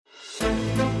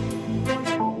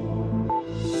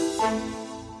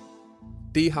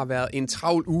Det har været en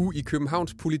travl uge i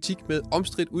Københavns politik med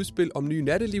omstridt udspil om ny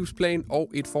nattelivsplan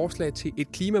og et forslag til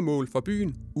et klimamål for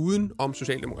byen uden om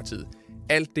Socialdemokratiet.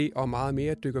 Alt det og meget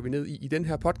mere dykker vi ned i den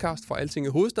her podcast fra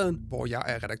Altinget Hovedstaden, hvor jeg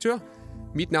er redaktør.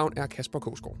 Mit navn er Kasper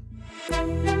Kogsgaard.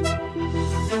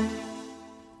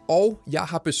 Og jeg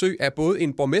har besøg af både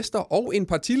en borgmester og en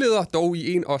partileder, dog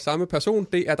i en og samme person.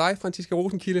 Det er dig, Franciska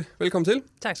Rosenkilde. Velkommen til.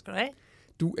 Tak skal du have.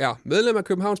 Du er medlem af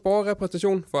Københavns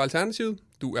Borgerrepræsentation for Alternativet.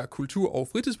 Du er kultur- og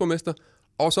fritidsborgmester.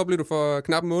 Og så blev du for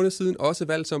knap en måned siden også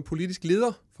valgt som politisk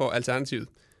leder for Alternativet.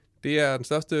 Det er den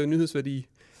største nyhedsværdi,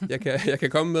 jeg kan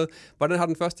komme med. Hvordan har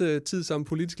den første tid som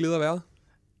politisk leder været?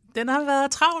 Den har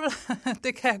været travl,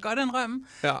 det kan jeg godt indrømme.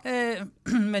 Ja.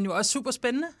 Men jo også super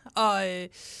spændende.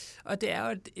 Og det er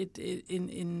jo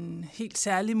en helt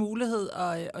særlig mulighed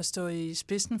at stå i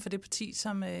spidsen for det parti,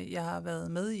 som jeg har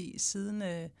været med i siden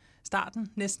starten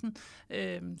næsten.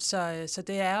 Så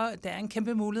det er en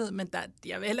kæmpe mulighed, men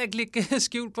jeg vil heller ikke lægge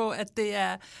skjult på, at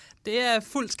det er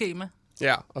fuld skema.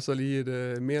 Ja, og så lige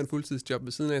et mere end fuldtidsjob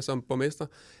ved siden af som borgmester.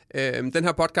 Den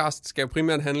her podcast skal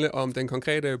primært handle om den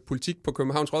konkrete politik på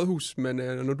Københavns Rådhus, men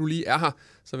når du lige er her,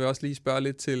 så vil jeg også lige spørge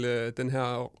lidt til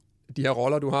de her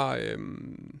roller, du har,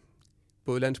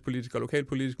 både landspolitisk og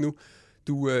lokalpolitisk nu.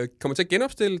 Du kommer til at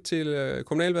genopstille til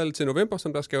kommunalvalget til november,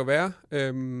 som der skal jo være.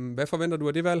 Hvad forventer du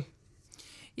af det valg?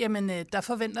 Jamen, der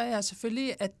forventer jeg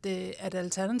selvfølgelig, at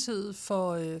Alternativet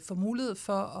får mulighed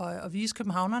for at vise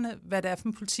københavnerne, hvad det er for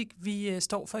en politik, vi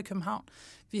står for i København.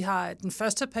 Vi har den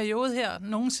første periode her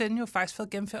nogensinde jo faktisk fået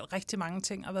gennemført rigtig mange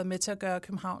ting og været med til at gøre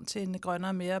København til en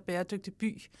grønnere og mere bæredygtig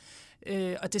by.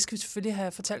 Og det skal vi selvfølgelig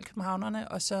have fortalt københavnerne,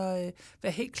 og så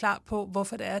være helt klar på,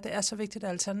 hvorfor det er så vigtigt, at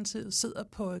Alternativet sidder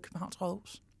på Københavns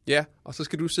Rådhus. Ja, og så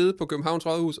skal du sidde på Københavns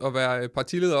Rådhus og være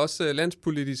partileder også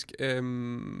landspolitisk.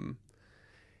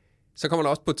 Så kommer der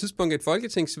også på et tidspunkt et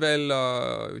folketingsvalg,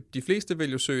 og de fleste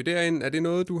vil jo søge derind. Er det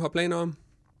noget, du har planer om?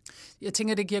 Jeg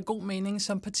tænker, det giver god mening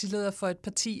som partileder for et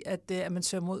parti, at man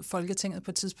søger mod Folketinget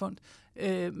på et tidspunkt.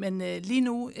 Men lige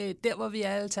nu, der hvor vi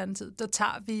er i Alternativet, der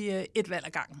tager vi et valg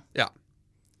ad gangen. Ja.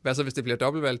 Hvad så, hvis det bliver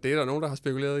dobbeltvalg? Det er der nogen, der har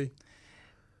spekuleret i.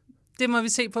 Det må vi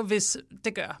se på, hvis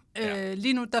det gør. Ja.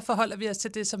 Lige nu, der forholder vi os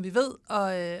til det, som vi ved,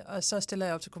 og så stiller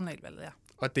jeg op til kommunalvalget, ja.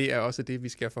 Og det er også det, vi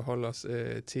skal forholde os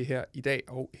til her i dag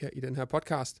og her i den her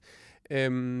podcast.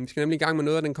 Vi skal nemlig i gang med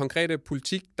noget af den konkrete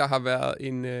politik. Der har været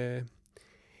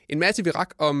en masse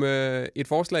virak om et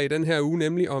forslag i den her uge,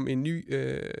 nemlig om en ny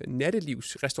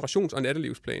restaurations- og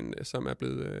nattelivsplan, som er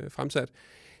blevet fremsat.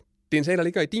 Det er en sag, der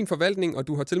ligger i din forvaltning, og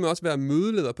du har til og med også været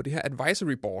mødeleder på det her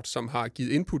advisory board, som har givet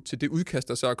input til det udkast,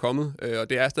 der så er kommet. Og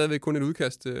det er stadigvæk kun et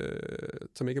udkast,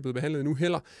 som ikke er blevet behandlet endnu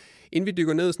heller. Inden vi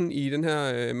dykker ned sådan i den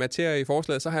her materie i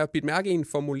forslaget, så har jeg bidt mærke i en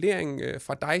formulering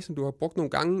fra dig, som du har brugt nogle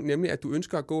gange, nemlig at du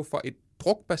ønsker at gå fra et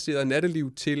drukbaseret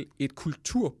natteliv til et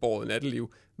kulturbåret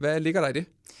natteliv. Hvad ligger der i det?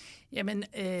 Jamen,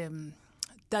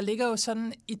 der ligger jo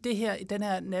sådan i den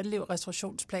her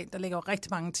natteliv-restaurationsplan, der ligger jo rigtig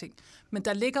mange ting. Men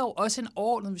der ligger jo også en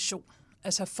overordnet vision,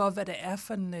 altså for hvad det er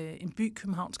for en by,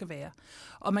 København skal være.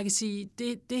 Og man kan sige,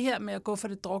 det her med at gå fra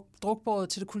det drukbårede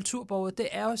til det kulturbårede, det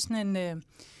er jo sådan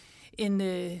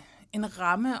en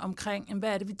ramme omkring, hvad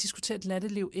er det, vi diskuterer et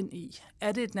natteliv ind i?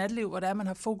 Er det et natteliv, hvor man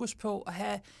har fokus på at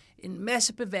have en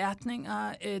masse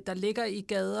beværtninger, der ligger i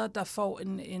gader, der får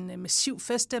en massiv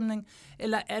feststemning,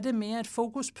 eller er det mere et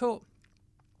fokus på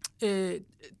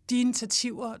de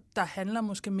initiativer, der handler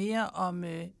måske mere om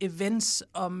events,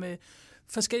 om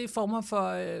forskellige former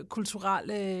for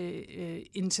kulturelle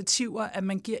initiativer, at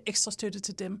man giver ekstra støtte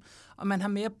til dem, og man har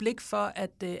mere blik for,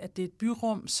 at det er et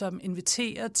byrum, som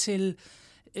inviterer til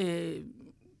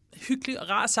hyggelig og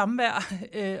rar samvær,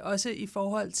 også i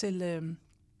forhold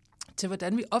til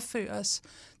hvordan vi opfører os.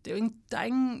 Der er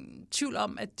ingen tvivl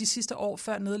om, at de sidste år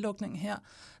før nedlukningen her,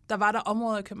 der var der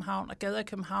områder i København og gader i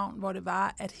København, hvor det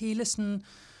var, at hele sådan,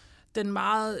 den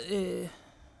meget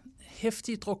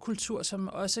heftige drukkultur, som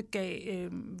også gav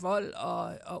vold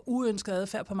og uønsket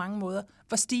adfærd på mange måder,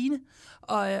 var stigende.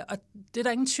 Og det er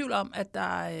der ingen tvivl om, at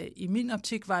der i min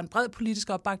optik var en bred politisk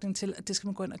opbakning til, at det skal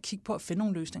man gå ind og kigge på og finde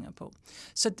nogle løsninger på.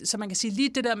 Så man kan sige, lige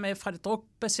det der med fra det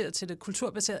drukbaserede til det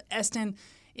kulturbaserede, er sådan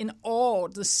en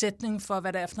overordnet sætning for,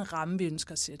 hvad der er for en ramme, vi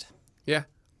ønsker at sætte. Ja,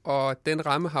 og den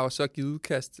ramme har jo så givet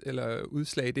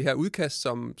udslag. Det her udkast,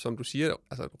 som du siger,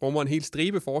 altså rummer en helt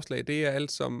stribe forslag. Det er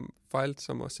alt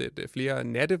som at sætte flere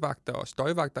nattevagter og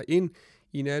støjvagter ind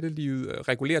i nattelivet,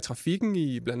 regulere trafikken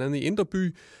i blandt andet i Indre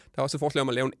By. Der er også et forslag om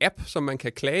at lave en app, som man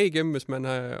kan klage igennem, hvis man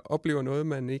oplever noget,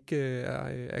 man ikke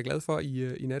er glad for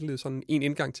i nattelivet. Sådan en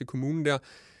indgang til kommunen der.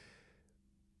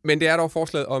 Men det er dog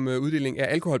forslaget om uddeling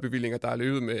af alkoholbevillinger, der er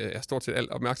løbet med stort set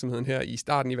al opmærksomheden her i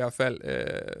starten i hvert fald.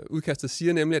 Udkastet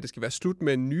siger nemlig, at det skal være slut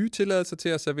med nye tilladelser til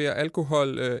at servere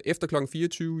alkohol efter kl.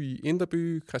 24 i Indre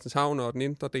By, Christianshavn og den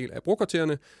indre del af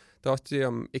brokvartererne. Der er også det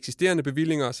om eksisterende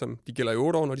bevillinger, som de gælder i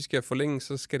 8 år. Når de skal forlænges,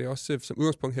 så skal det også som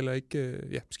udgangspunkt heller ikke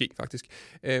ske faktisk.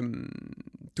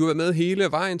 Du har været med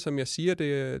hele vejen, som jeg siger.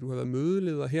 Du har været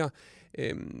mødeleder her.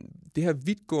 Det her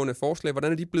vidtgående forslag,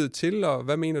 hvordan er de blevet til, og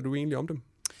hvad mener du egentlig om dem?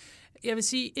 Jeg vil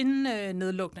sige, inden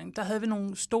nedlukningen, der havde vi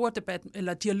nogle store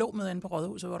dialogmøder inde på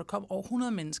Rådhuset, hvor der kom over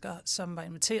 100 mennesker, som var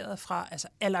inviteret fra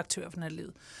alle aktører fra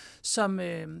livet,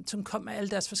 som kom med alle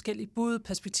deres forskellige bud,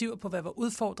 perspektiver på, hvad var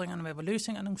udfordringerne, hvad var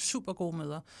løsningerne, nogle super gode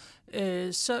møder.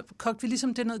 Så kogte vi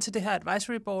ligesom det ned til det her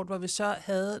advisory board, hvor vi så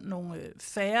havde nogle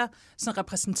færre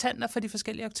repræsentanter for de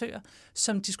forskellige aktører,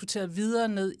 som diskuterede videre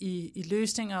ned i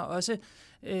løsninger, også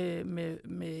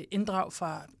med inddrag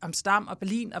fra Amsterdam og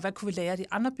Berlin, og hvad kunne vi lære af de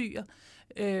andre byer.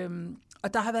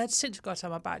 Og der har været et sindssygt godt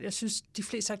samarbejde. Jeg synes, de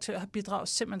fleste aktører har bidraget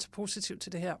simpelthen så positivt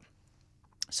til det her,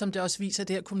 som det også viser,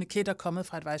 det her kommuniké, der er kommet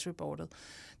fra advisory boardet.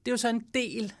 Det er jo så en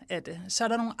del af det. Så er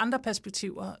der nogle andre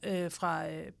perspektiver fra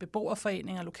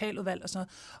beboerforeninger, lokaludvalg og sådan noget.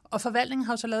 Og forvaltningen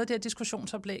har jo så lavet det her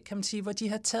diskussionsoplæg, kan man sige, hvor de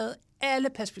har taget alle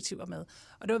perspektiver med.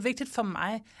 Og det var vigtigt for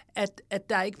mig, at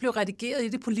der ikke blev redigeret i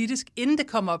det politisk, inden det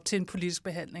kommer op til en politisk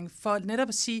behandling. For netop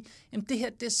at sige, at det her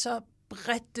det er så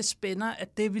bredt, det spænder,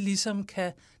 at det vi ligesom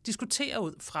kan diskutere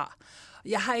ud fra.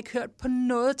 Jeg har ikke hørt på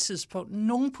noget tidspunkt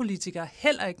nogen politikere,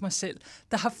 heller ikke mig selv,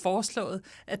 der har foreslået,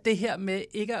 at det her med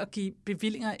ikke at give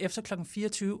bevillinger efter kl.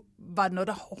 24 var noget,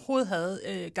 der overhovedet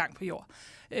havde gang på jord.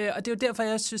 Og det er jo derfor,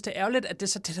 jeg synes, det er ærgerligt, at det er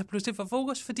så det, der pludselig får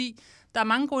fokus, fordi der er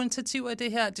mange gode initiativer i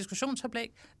det her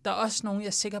diskussionsoplæg. Der er også nogle, jeg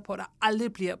er sikker på, der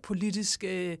aldrig bliver politisk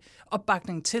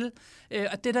opbakning til.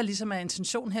 Og det, der ligesom er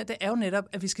intention her, det er jo netop,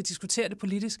 at vi skal diskutere det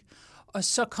politisk. Og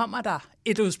så kommer der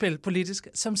et udspil politisk,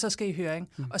 som så skal i høring.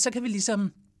 Og så kan vi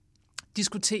ligesom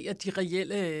diskutere de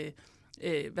reelle,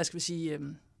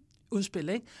 udspil,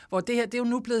 ikke? Hvor det her, det er jo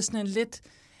nu blevet sådan en lidt,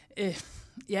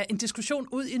 en diskussion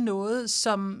ud i noget,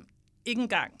 som ikke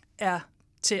engang er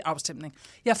til afstemning.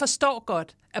 Jeg forstår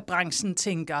godt, at branchen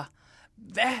tænker,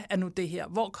 hvad er nu det her?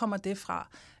 Hvor kommer det fra?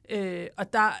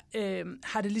 Og der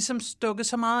har det ligesom stukket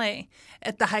så meget af,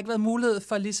 at der har ikke været mulighed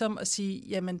for ligesom at sige,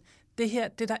 jamen, det her,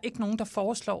 det er der ikke nogen, der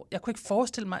foreslår. Jeg kunne ikke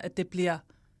forestille mig, at det bliver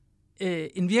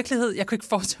en virkelighed. Jeg kunne ikke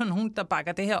forestille mig nogen, der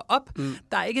bakker det her op.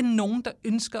 Der er ikke nogen, der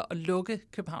ønsker at lukke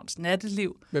Københavns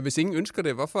natteliv. Men hvis ingen ønsker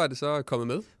det, hvorfor er det så kommet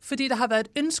med? Fordi der har været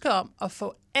et ønske om at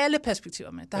få alle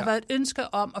perspektiver med. Der har været et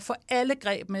ønske om at få alle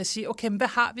greb med at sige, okay, men hvad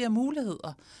har vi af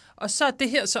muligheder? Og så er det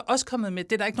her så også kommet med.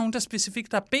 Det er der ikke nogen, der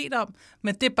specifikt har bedt om,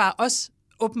 men det er bare også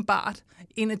åbenbart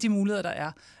en af de muligheder, der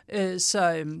er.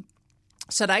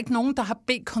 Så der er ikke nogen, der har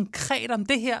bedt konkret om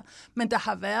det her, men der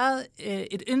har været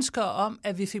et ønske om,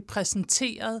 at vi fik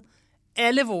præsenteret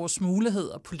alle vores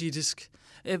muligheder politisk.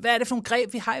 Hvad er det for nogle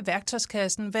greb, vi har i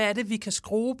værktøjskassen? Hvad er det, vi kan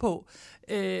skrue på?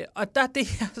 Og der er det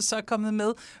her så kommet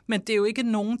med, men det er jo ikke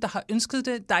nogen, der har ønsket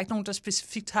det. Der er ikke nogen, der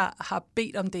specifikt har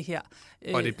bedt om det her.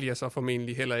 Og det bliver så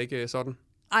formentlig heller ikke sådan?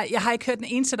 Nej, jeg har ikke hørt den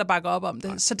eneste, der bakker op om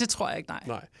det, så det tror jeg ikke,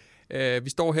 nej. Vi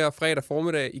står her fredag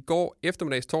formiddag. I går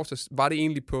eftermiddags torsdags var det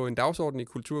egentlig på en dagsorden i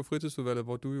Kultur- og Fritidsudvalget,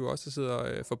 hvor du jo også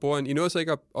sidder for bordenden. I nåede så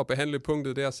ikke at behandle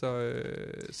punktet der,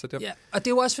 så der... Ja, og det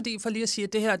er jo også fordi, for lige at sige,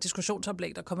 at det her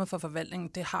diskussionsoplæg, der kommer fra forvaltningen,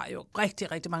 det har jo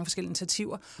rigtig, rigtig mange forskellige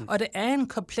initiativer. Og det er en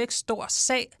kompleks, stor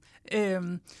sag,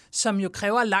 som jo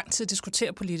kræver lang tid at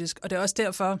diskutere politisk. Og det er også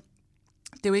derfor,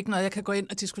 det er jo ikke noget, jeg kan gå ind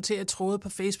og diskutere i tråde på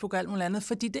Facebook og alt muligt andet,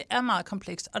 fordi det er meget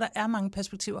komplekst, og der er mange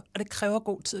perspektiver, og det kræver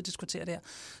god tid at diskutere det her.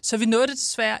 Så vi nåede det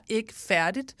desværre ikke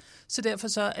færdigt, så derfor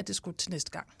så er det skudt til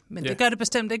næste gang. Men det gør det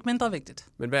bestemt ikke mindre vigtigt.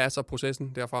 Men hvad er så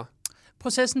processen derfra?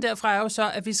 Processen derfra er jo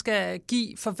så, at vi skal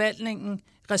give forvaltningen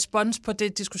respons på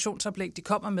det diskussionsoplæg, de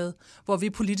kommer med, hvor vi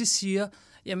politisk siger,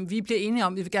 jamen vi bliver enige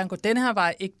om, at vi vil gerne gå denne her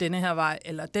vej, ikke denne her vej,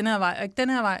 eller denne her vej, og ikke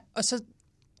denne her vej, og så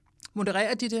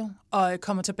modererer de det og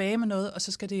kommer tilbage med noget, og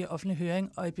så skal det i offentlig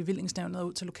høring og i bevillingsnævnet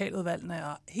ud til lokaludvalgene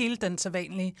og hele den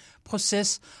sædvanlige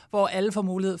proces, hvor alle får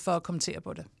mulighed for at kommentere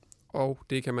på det. Og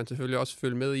det kan man selvfølgelig også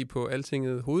følge med i på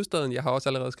Altinget Hovedstaden. Jeg har også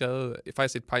allerede skrevet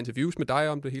faktisk et par interviews med dig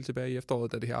om det helt tilbage i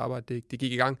efteråret, da det her arbejde det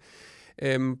gik i gang.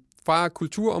 Fra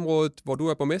kulturområdet, hvor du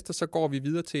er borgmester, så går vi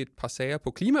videre til et par sager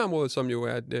på klimaområdet, som jo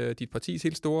er dit partis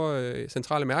helt store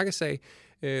centrale mærkesag.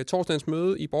 Torsdagens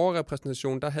møde i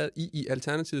borgerrepræsentationen, der havde I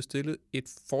Alternativet stillet et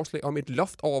forslag om et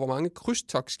loft over, hvor mange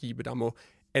krydstogtskibe, der må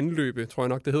anløbe, tror jeg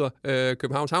nok det hedder,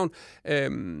 Københavns Havn.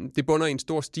 Det bunder i en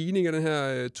stor stigning af den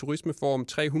her turismeform.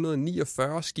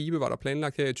 349 skibe var der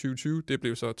planlagt her i 2020. Det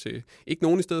blev så til ikke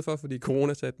nogen i stedet for, fordi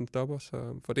corona satte den stopper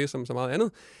for det som så meget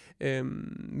andet.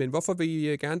 Men hvorfor vil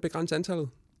I gerne begrænse antallet?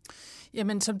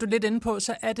 Jamen, som du er lidt inde på,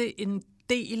 så er det en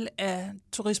del af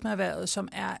turismeerhvervet, som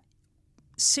er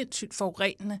sindssygt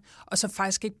forurenende, og som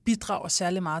faktisk ikke bidrager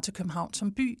særlig meget til København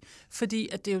som by, fordi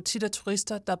at det er jo tit af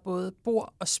turister, der både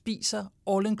bor og spiser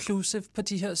all-inclusive på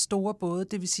de her store både.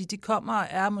 Det vil sige, de kommer og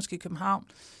er måske i København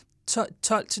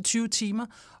 12-20 timer,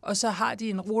 og så har de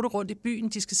en rute rundt i byen,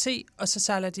 de skal se, og så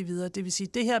sejler de videre. Det vil sige,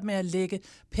 det her med at lægge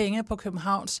penge på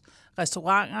Københavns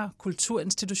restauranter,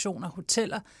 kulturinstitutioner,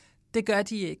 hoteller, det gør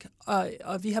de ikke.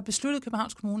 Og vi har besluttet i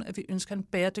Københavns Kommune, at vi ønsker en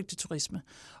bæredygtig turisme.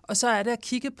 Og så er det at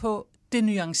kigge på det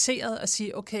nuancerede og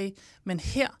sige, okay, men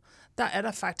her, der er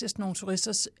der faktisk nogle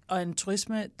turister og en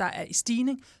turisme, der er i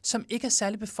stigning, som ikke er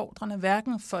særlig befordrende,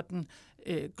 hverken for den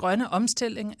grønne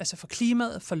omstilling, altså for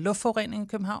klimaet, for luftforureningen i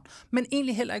København, men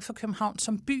egentlig heller ikke for København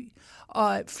som by.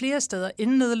 Og flere steder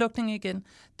inden nedlukningen igen,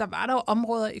 der var der jo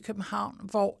områder i København,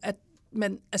 hvor at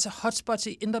man, altså hotspots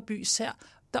i Indre By især,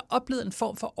 der oplevede en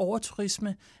form for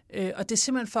overturisme, og det er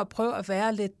simpelthen for at prøve at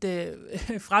være lidt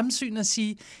fremsyn og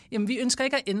sige, jamen vi ønsker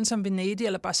ikke at ende som Venedig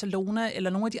eller Barcelona eller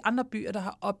nogle af de andre byer, der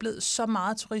har oplevet så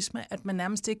meget turisme, at man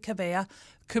nærmest ikke kan være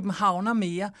københavner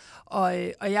mere. Og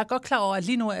jeg er godt klar over, at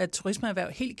lige nu er turismeerhverv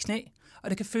helt i knæ, og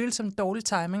det kan føles som dårlig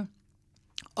timing.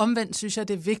 Omvendt synes jeg,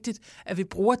 det er vigtigt, at vi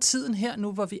bruger tiden her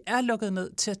nu, hvor vi er lukket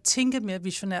ned, til at tænke mere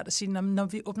visionært og sige, når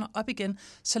vi åbner op igen,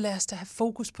 så lad os da have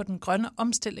fokus på den grønne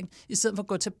omstilling, i stedet for at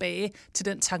gå tilbage til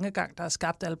den tankegang, der har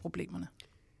skabt alle problemerne.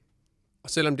 Og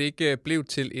selvom det ikke blev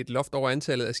til et loft over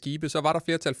antallet af skibe, så var der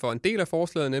flertal for en del af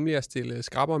forslaget, nemlig at stille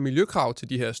skrappere miljøkrav til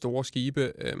de her store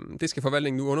skibe. Det skal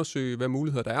forvaltningen nu undersøge, hvad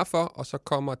muligheder der er for, og så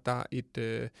kommer der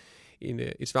et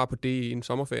svar på det i en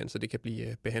sommerferien, så det kan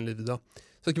blive behandlet videre.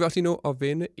 Så skal vi også lige nå at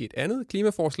vende et andet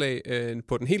klimaforslag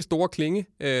på den helt store klinge,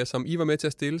 som I var med til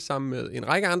at stille sammen med en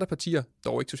række andre partier,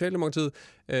 dog ikke Socialdemokratiet,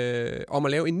 om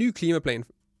at lave en ny klimaplan,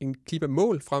 en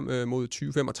klimamål frem mod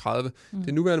 2035.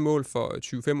 Det nuværende mål for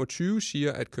 2025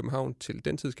 siger, at København til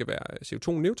den tid skal være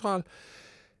CO2-neutral.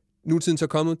 Nu er tiden så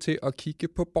kommet til at kigge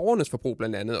på borgernes forbrug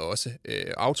blandt andet også.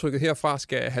 Aftrykket herfra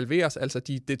skal halveres, altså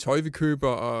det tøj, vi køber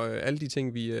og alle de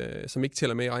ting, som ikke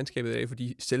tæller med i regnskabet af,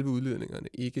 fordi selve udledningerne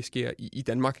ikke sker i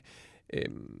Danmark.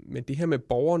 Men det her med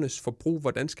borgernes forbrug,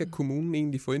 hvordan skal kommunen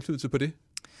egentlig få indflydelse på det?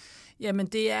 Jamen,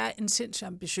 det er en sindssygt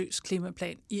ambitiøs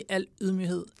klimaplan i al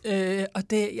ydmyghed. Og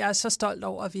jeg er så stolt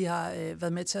over, at vi har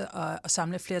været med til at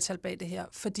samle flertal bag det her,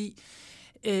 fordi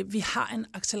vi har en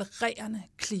accelererende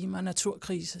klima- og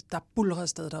naturkrise, der buldrer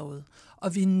afsted derude.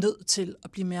 Og vi er nødt til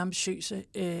at blive mere ambitiøse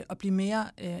og blive mere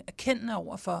erkendende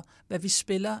over for, hvad vi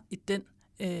spiller i den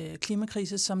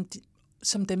klimakrise,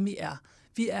 som dem vi er.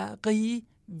 Vi er rige,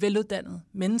 veluddannede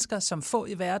mennesker, som få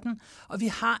i verden, og vi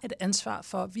har et ansvar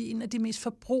for, at vi er en af de mest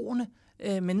forbrugende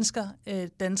mennesker,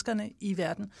 danskerne i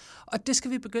verden. Og det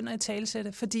skal vi begynde at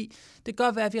italesætte, fordi det kan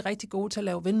godt være, at vi er rigtig gode til at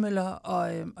lave vindmøller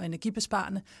og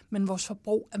energibesparende, men vores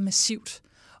forbrug er massivt.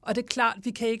 Og det er klart,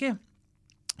 vi kan ikke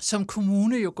som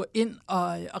kommune jo gå ind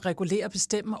og regulere og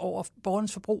bestemme over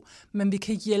borgernes forbrug, men vi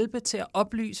kan hjælpe til at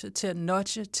oplyse, til at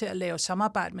nudge, til at lave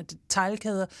samarbejde med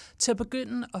detailkæder, til at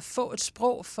begynde at få et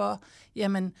sprog for,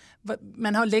 jamen,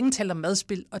 man har jo længe talt om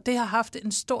madspild, og det har haft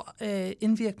en stor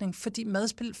indvirkning, fordi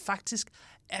madspild faktisk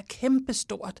er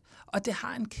kæmpestort, og det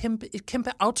har et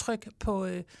kæmpe aftryk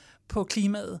på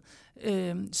klimaet.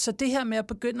 Så det her med at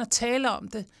begynde at tale om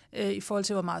det, i forhold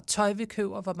til, hvor meget tøj vi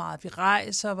køber, hvor meget vi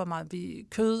rejser, hvor meget vi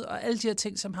kød, og alle de her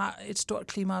ting, som har et stort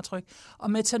klimaaftryk,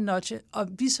 og med til at nudge. Og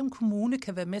vi som kommune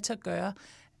kan være med til at gøre,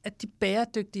 at de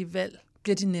bæredygtige valg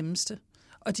bliver de nemmeste,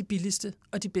 og de billigste,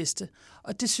 og de bedste.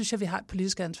 Og det synes jeg, vi har et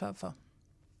politisk ansvar for.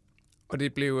 Og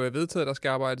det blev vedtaget, at der skal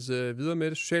arbejdes videre med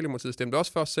det. Socialdemokratiet stemte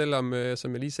også for, selvom,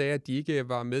 som jeg lige sagde, at de ikke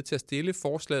var med til at stille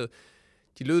forslaget.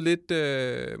 De lød lidt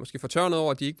måske fortørnet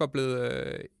over, at de ikke var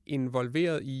blevet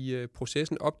involveret i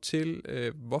processen op til.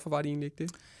 Hvorfor var de egentlig ikke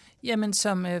det? Jamen,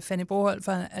 som Fanny Broholt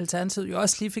fra Alternativet jo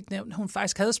også lige fik nævnt, hun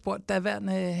faktisk havde spurgt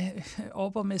daværende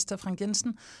overborgmester Frank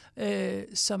Jensen,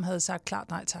 som havde sagt klart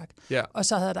nej tak. Ja. Og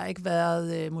så havde der ikke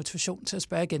været motivation til at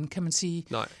spørge igen, kan man sige.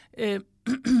 Nej.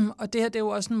 Og det her det er jo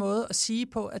også en måde at sige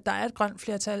på, at der er et grønt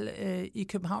flertal i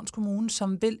Københavns Kommune,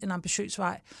 som vil en ambitiøs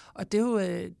vej. Og det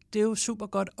er jo super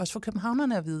godt, også for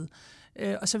københavnerne at vide.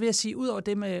 Og så vil jeg sige, ud over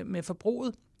det med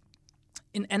forbruget,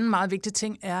 en anden meget vigtig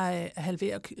ting er at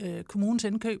halvere kommunens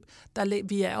indkøb.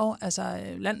 Vi er jo altså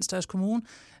landets største kommune,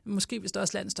 måske vist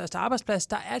også landets største arbejdsplads.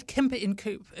 Der er et kæmpe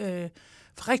indkøb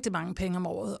for rigtig mange penge om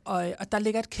året, og der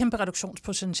ligger et kæmpe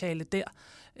reduktionspotentiale der,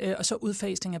 og så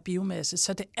udfasning af biomasse.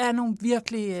 Så det er nogle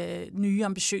virkelig nye,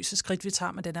 ambitiøse skridt, vi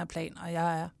tager med den her plan, og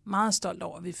jeg er meget stolt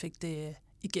over, at vi fik det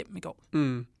igennem i går.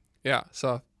 Ja,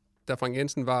 så da Frank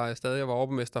Jensen var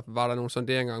overborgmester, var der nogle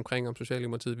sonderinger omkring, om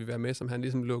Socialdemokratiet ville være med, som han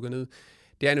ligesom lukkede ned.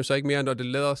 Det er jo så ikke mere, når det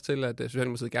leder os til, at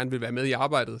Socialdemokratiet gerne vil være med i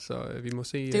arbejdet, så vi må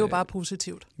se... Det er jo bare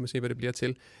positivt. Vi må se, hvad det bliver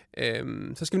til.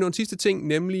 Så skal vi nå en sidste ting,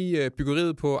 nemlig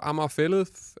byggeriet på Amager Fælled.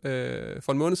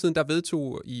 For en måned siden, der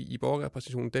vedtog i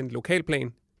borgerrepræsentationen den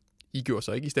lokalplan. I gjorde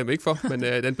så ikke, I stemte ikke for, men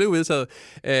den blev vedtaget,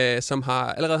 som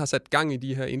allerede har sat gang i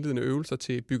de her indledende øvelser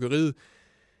til byggeriet.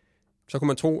 Så kunne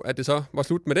man tro, at det så var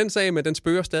slut med den sag, men den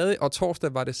spøger stadig, og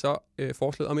torsdag var det så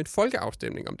forslaget om en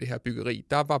folkeafstemning om det her byggeri.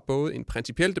 Der var både en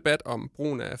principiel debat om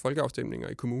brugen af folkeafstemninger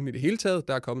i kommunen i det hele taget,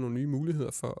 der er kommet nogle nye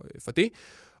muligheder for det,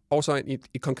 og så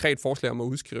et konkret forslag om at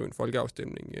udskrive en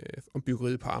folkeafstemning om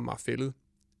byggeriet på Amager Fælled.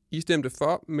 I stemte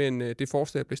for, men det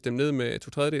forslag blev stemt ned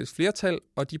med 2/3 flertal,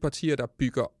 og de partier, der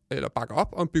bakker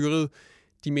op om byggeriet,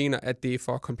 de mener, at det er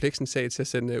for kompleks en sag til at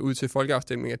sende ud til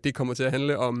folkeafstemning, at det kommer til at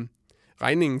handle om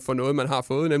regningen for noget, man har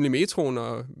fået, nemlig metroen,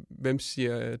 og hvem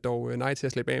siger dog nej til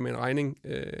at slippe af med en regning,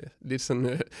 lidt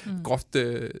sådan groft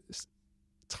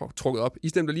trukket op. I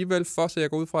stemte alligevel for, så jeg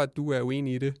går ud fra, at du er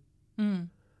uenig i det.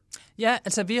 Ja,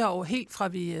 altså vi har jo helt fra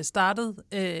vi startede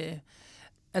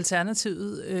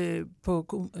Alternativet på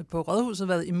Rådhuset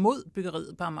været imod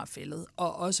byggeriet på Amager Fælled,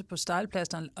 og også på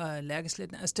Stejlpladsen og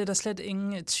Lærkesletten. Altså det er der slet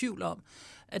ingen tvivl om,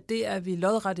 at det er vi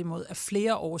lodret imod af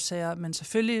flere årsager, men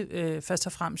selvfølgelig først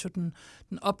og fremmest jo den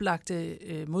oplagte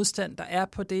modstand, der er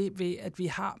på det, ved at vi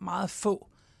har meget få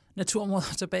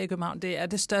naturområder tilbage i København. Det er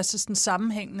det største sådan,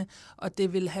 sammenhængende, og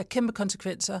det vil have kæmpe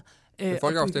konsekvenser.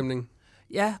 Folkeafstemning.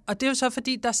 Ja, og det er jo så,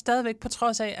 fordi der stadigvæk, på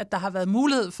trods af, at der har været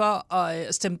mulighed for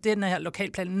at stemme den her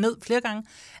lokalplan ned flere gange,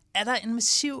 er der en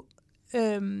massiv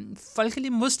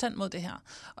folkelig modstand mod det her.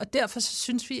 Og derfor så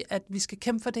synes vi, at vi skal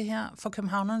kæmpe for det her for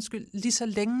københavnernes skyld, lige så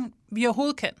længe vi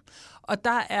overhovedet kan. Og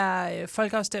der er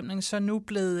folkeafstemningen så nu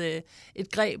blevet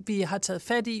et greb, vi har taget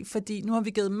fat i, fordi nu har vi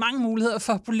givet mange muligheder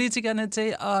for politikerne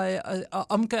til at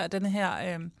omgøre denne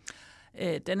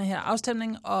her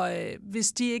afstemning, og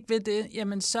hvis de ikke vil det,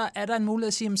 jamen så er der en mulighed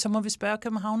at sige, jamen, så må vi spørge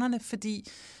københavnerne, fordi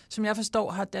som jeg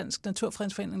forstår, har Dansk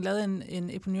Naturfredningsforening lavet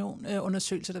en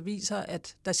opinionundersøgelse, der viser,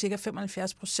 at der er cirka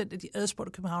 75% af de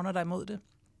adspurgte københavnere, der er imod det,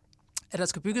 at der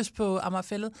skal bygges på Amager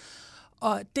Fælled.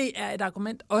 Og det er et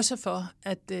argument også for,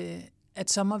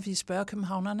 at så må vi spørge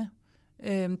københavnerne.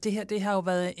 Det har jo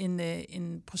været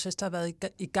en proces, der har været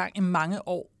i gang i mange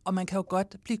år, og man kan jo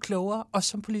godt blive klogere, også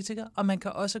som politiker, og man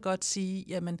kan også godt sige,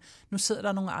 jamen nu sidder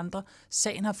der nogle andre.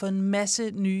 Sagen har fået en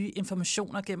masse nye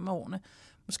informationer gennem årene.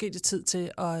 Måske er det tid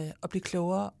til at blive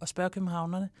klogere og spørge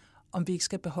københavnerne, om vi ikke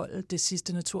skal beholde det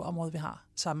sidste naturområde, vi har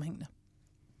sammenhængende.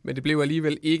 Men det blev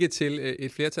alligevel ikke til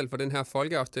et flertal for den her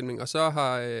folkeafstemning, og så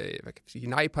har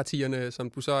nej-partierne, som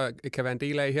du så kan være en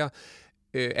del af her,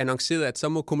 annonceret, at så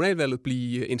må kommunalvalget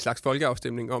blive en slags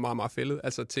folkeafstemning om Amager Fælled.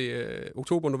 Altså til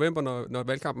oktober-november, når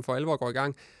valgkampen for alvor går i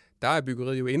gang, der er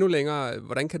byggeriet jo endnu længere.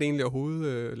 Hvordan kan det egentlig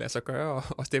overhovedet lade sig gøre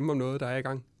og stemme om noget, der er i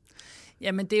gang?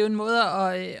 Jamen, det er jo en måde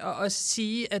at også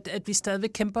sige, at vi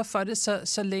stadigvæk kæmper for det,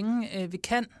 så længe vi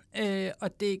kan.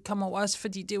 Og det kommer jo også,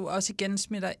 fordi det jo også igen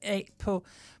smitter af på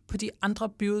de andre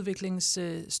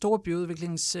store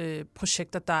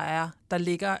byudviklingsprojekter, der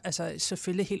ligger, altså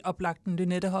selvfølgelig helt oplagt en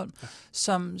Lynetteholm,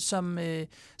 som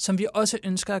vi også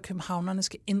ønsker, at københavnerne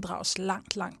skal inddrages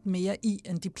langt mere i,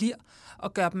 end de bliver,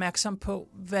 og gøre opmærksom på,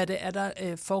 hvad det er,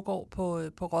 der foregår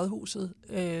på Rådhuset,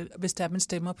 hvis der er, man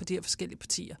stemmer på de her forskellige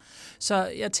partier.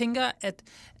 Så jeg tænker, at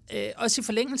også i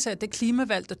forlængelse af det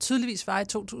klimavalg, der tydeligvis var i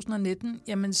 2019,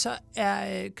 jamen så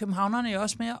er københavnerne jo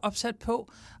også mere opsat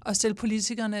på at stille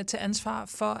politikerne til ansvar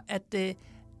for,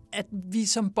 at vi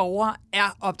som borgere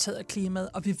er optaget af klimaet,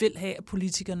 og vi vil have, at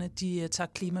politikerne de tager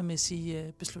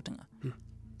klimamæssige beslutninger.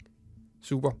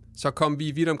 Super. Så kom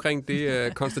vi vidt omkring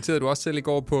det. Konstaterede du også selv i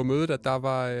går på mødet, at der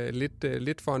var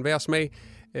lidt for enhver smag.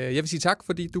 Jeg vil sige tak,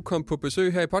 fordi du kom på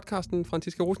besøg her i podcasten,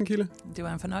 Franciska Rosenkilde. Det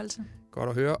var en fornøjelse. Godt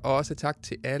at høre, og også tak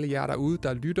til alle jer derude,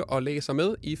 der lytter og læser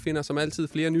med. I finder som altid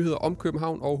flere nyheder om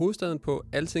København og hovedstaden på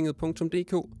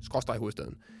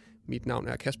altinget.dk/hovedstaden. Mit navn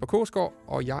er Kasper Korsgaard,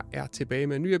 og jeg er tilbage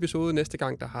med en ny episode næste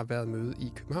gang, der har været møde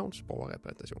i Københavns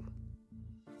borgerrepræsentation.